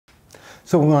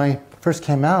So when I first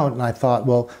came out and I thought,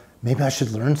 well, maybe I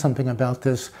should learn something about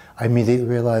this, I immediately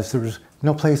realized there was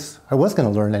no place I was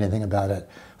going to learn anything about it.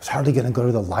 I was hardly going to go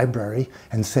to the library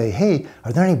and say, hey,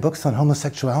 are there any books on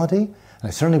homosexuality? And I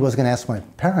certainly wasn't going to ask my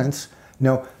parents.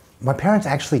 No, my parents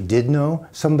actually did know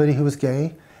somebody who was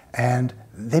gay, and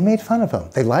they made fun of him.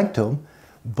 They liked him,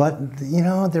 but you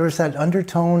know, there was that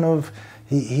undertone of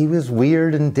he was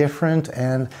weird and different,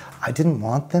 and I didn't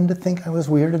want them to think I was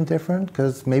weird and different,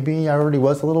 because maybe I already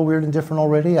was a little weird and different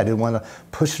already. I didn't want to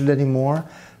push it anymore.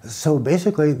 So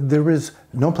basically, there was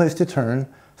no place to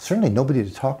turn, certainly nobody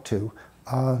to talk to.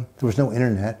 There was no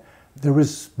internet. There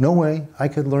was no way I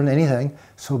could learn anything.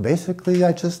 So basically,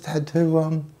 I just had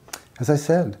to, as I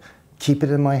said, keep it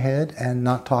in my head and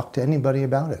not talk to anybody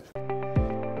about it.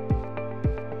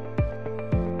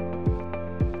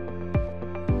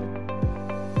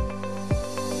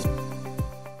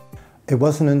 It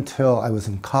wasn't until I was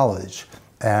in college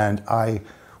and I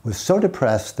was so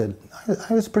depressed that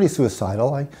I was pretty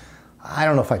suicidal. I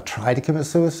don't know if I tried to commit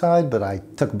suicide, but I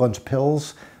took a bunch of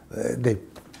pills. They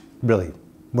really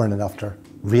weren't enough to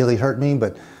really hurt me,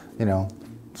 but you know,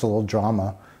 it's a little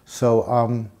drama.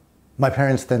 So my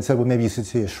parents then said, well, maybe you should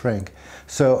see a shrink.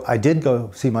 So I did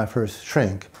go see my first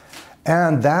shrink,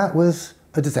 and that was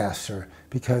a disaster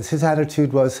because his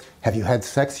attitude was, have you had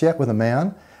sex yet with a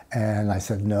man? And I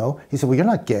said, no. He said, well, you're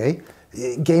not gay.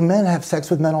 Gay men have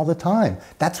sex with men all the time.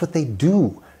 That's what they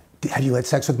do. Have you had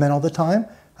sex with men all the time?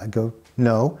 I go,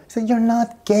 no. He said, you're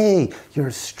not gay. You're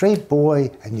a straight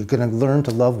boy, and you're going to learn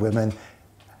to love women.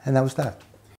 And that was that.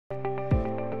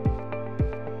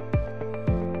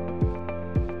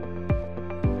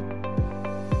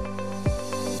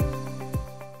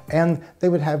 And they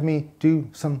would have me do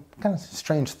some kind of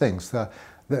strange things.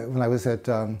 When I was at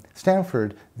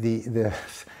Stanford, the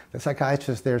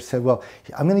psychiatrist there said, well,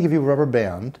 I'm going to give you a rubber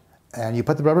band, and you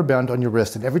put the rubber band on your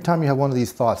wrist, and every time you have one of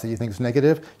these thoughts that you think is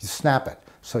negative, you snap it.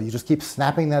 So you just keep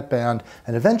snapping that band,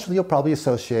 and eventually you'll probably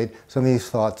associate some of these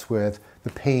thoughts with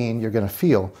the pain you're going to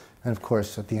feel. And of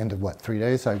course, at the end of, 3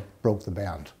 days, I broke the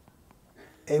band.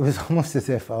 It was almost as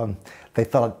if they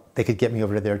thought they could get me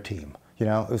over to their team. You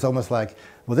know, it was almost like,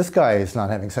 well, this guy is not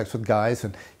having sex with guys,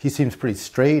 and he seems pretty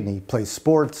straight, and he plays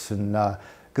sports, and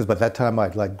because by that time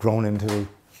I'd grown into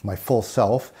my full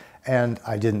self, and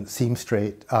I didn't seem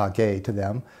straight, gay to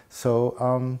them.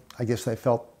 So I guess they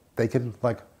felt they could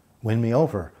win me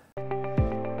over.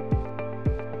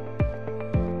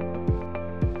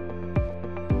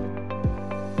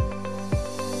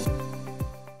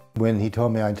 When he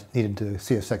told me I needed to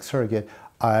see a sex surrogate,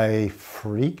 I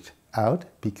freaked out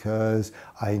because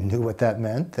I knew what that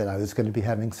meant, that I was going to be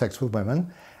having sex with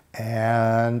women.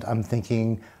 And I'm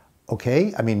thinking,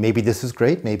 okay, I mean, maybe this is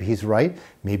great, maybe he's right.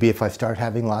 Maybe if I start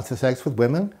having lots of sex with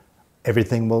women,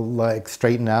 everything will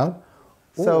straighten out.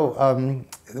 Ooh. So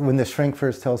when the shrink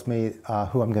first tells me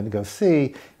who I'm going to go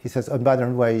see, he says, oh, by the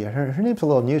way, her name's a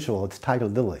little unusual, it's Tiger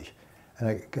Lily. And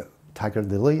I go, Tiger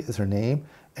Lily is her name?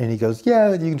 And he goes,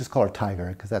 yeah, you can just call her Tiger,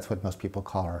 because that's what most people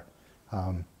call her.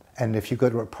 And if you go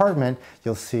to her apartment,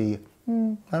 you'll see,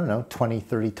 I don't know, 20,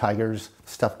 30 tigers,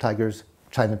 stuffed tigers,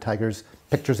 China tigers,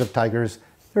 pictures of tigers.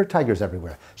 There are tigers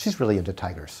everywhere. She's really into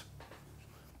tigers.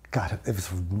 God, it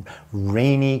was a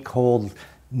rainy, cold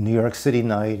New York City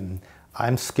night, and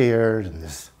I'm scared, and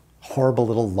this horrible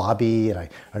little lobby, and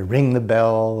I ring the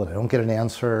bell, and I don't get an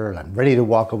answer, and I'm ready to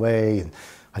walk away,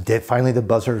 and finally the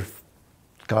buzzer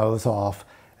goes off,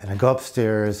 and I go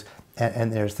upstairs,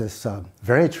 and there's this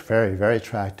very, very, very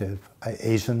attractive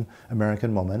Asian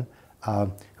American woman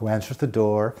who answers the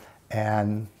door,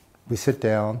 and we sit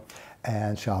down,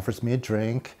 and she offers me a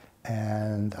drink,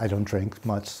 and I don't drink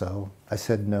much, so I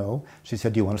said no. She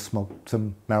said, do you want to smoke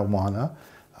some marijuana?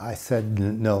 I said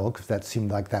no, because that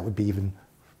seemed like that would be even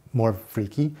more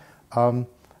freaky.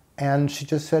 And she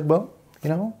just said, well, you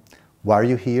know, why are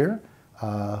you here?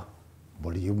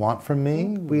 What do you want from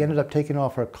me? We ended up taking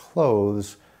off our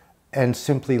clothes and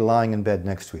simply lying in bed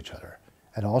next to each other.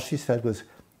 And all she said was,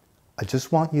 I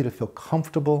just want you to feel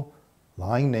comfortable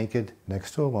lying naked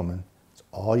next to a woman. It's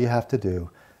all you have to do.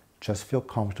 Just feel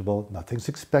comfortable. Nothing's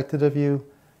expected of you.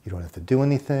 You don't have to do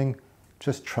anything.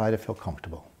 Just try to feel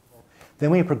comfortable. Then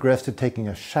we progressed to taking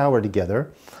a shower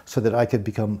together so that I could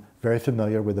become very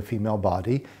familiar with the female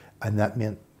body, and that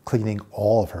meant cleaning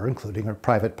all of her, including her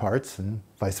private parts and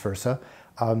vice versa.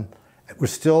 We're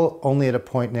still only at a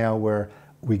point now where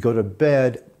we go to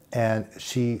bed and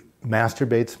she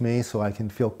masturbates me so I can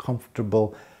feel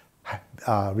comfortable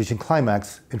reaching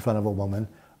climax in front of a woman.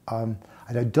 And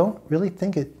I don't really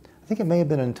think I think it may have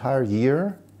been an entire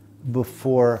year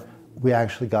before we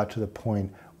actually got to the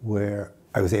point where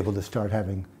I was able to start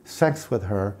having sex with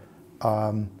her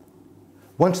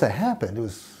Once that happened, it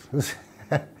was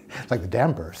like the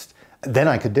dam burst. Then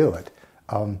I could do it.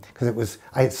 Because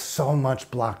I had so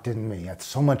much blocked in me. I had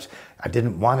so much, I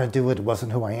didn't want to do it. It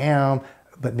wasn't who I am,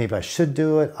 but maybe I should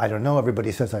do it. I don't know.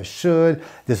 Everybody says I should.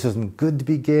 This isn't good to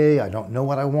be gay. I don't know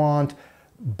what I want.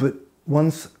 But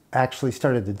once I actually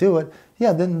started to do it,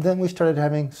 yeah, then we started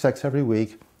having sex every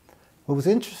week. What was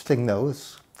interesting though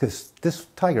is, because this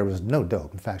tiger was no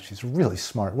dope. In fact, she's a really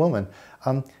smart woman.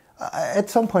 At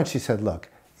some point she said, look,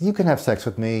 you can have sex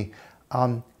with me.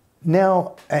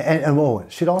 Now,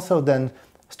 she'd also then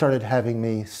started having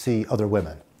me see other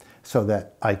women so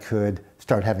that I could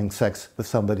start having sex with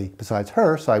somebody besides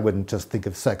her, so I wouldn't just think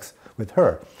of sex with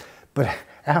her. But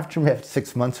after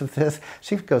 6 months of this,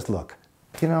 she goes, look,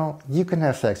 you know, you can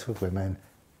have sex with women,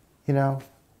 you know,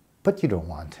 but you don't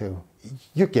want to.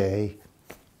 You're gay.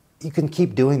 You can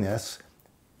keep doing this,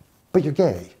 but you're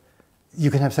gay. You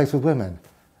can have sex with women,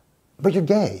 but you're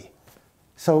gay.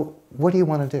 So what do you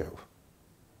want to do?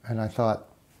 And I thought,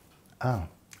 oh,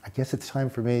 I guess it's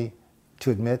time for me to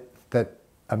admit that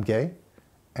I'm gay.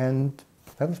 And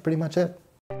that was pretty much it.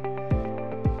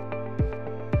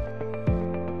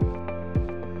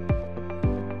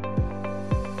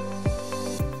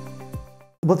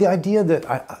 Well, the idea that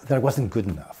I wasn't good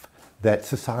enough, that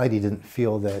society didn't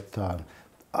feel that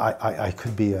I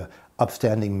could be an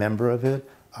upstanding member of it,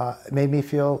 made me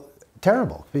feel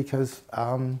terrible because,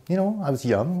 you know, I was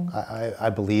young. I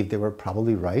believed they were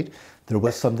probably right. There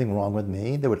was something wrong with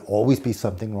me. There would always be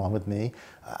something wrong with me.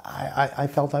 I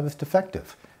felt I was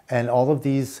defective. And all of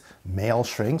these male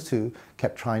shrinks who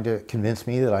kept trying to convince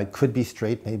me that I could be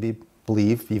straight, maybe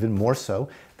believe even more so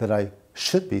that I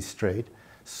should be straight.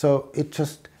 So it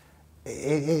just,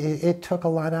 it took a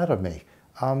lot out of me.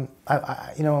 I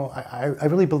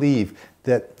really believe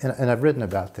that, and I've written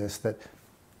about this, that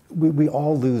we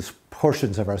all lose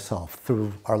portions of ourselves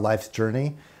through our life's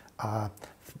journey.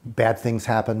 Bad things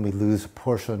happen, we lose a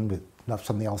portion,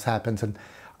 something else happens, and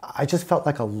I just felt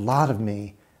like a lot of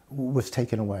me was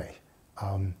taken away.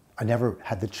 I never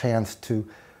had the chance to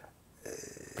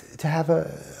have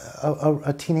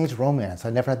a teenage romance. I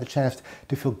never had the chance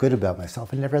to feel good about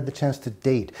myself. I never had the chance to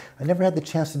date. I never had the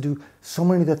chance to do so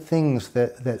many of the things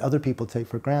that other people take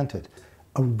for granted.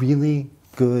 A really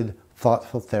good,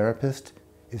 thoughtful therapist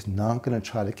is not going to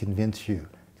try to convince you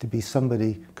to be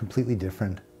somebody completely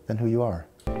different than who you are.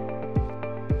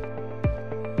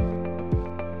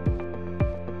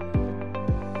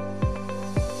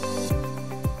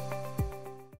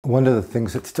 One of the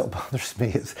things that still bothers me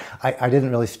is I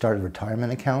didn't really start a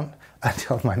retirement account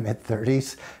until my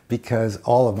mid-30s because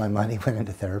all of my money went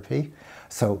into therapy.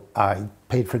 So I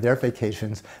paid for their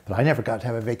vacations, but I never got to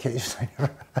have a vacation.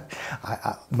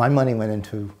 My money went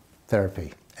into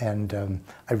therapy, and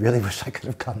I really wish I could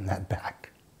have gotten that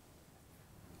back.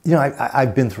 You know,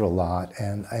 I've been through a lot,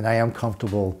 and I am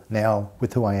comfortable now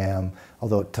with who I am,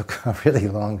 although it took a really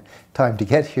long time to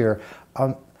get here.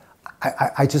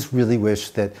 I just really wish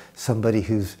that somebody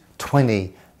who's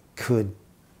 20 could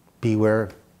be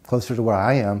closer to where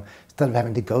I am, instead of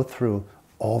having to go through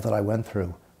all that I went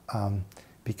through.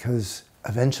 Because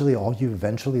eventually, all you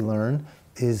eventually learn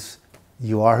is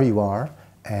you are who you are,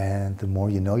 and the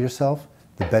more you know yourself,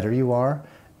 the better you are.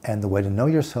 And the way to know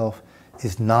yourself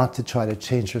is not to try to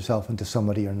change yourself into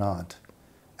somebody you're not.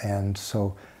 And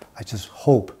so I just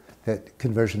hope that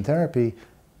conversion therapy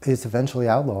is eventually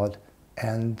outlawed,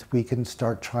 and we can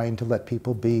start trying to let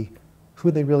people be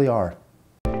who they really are.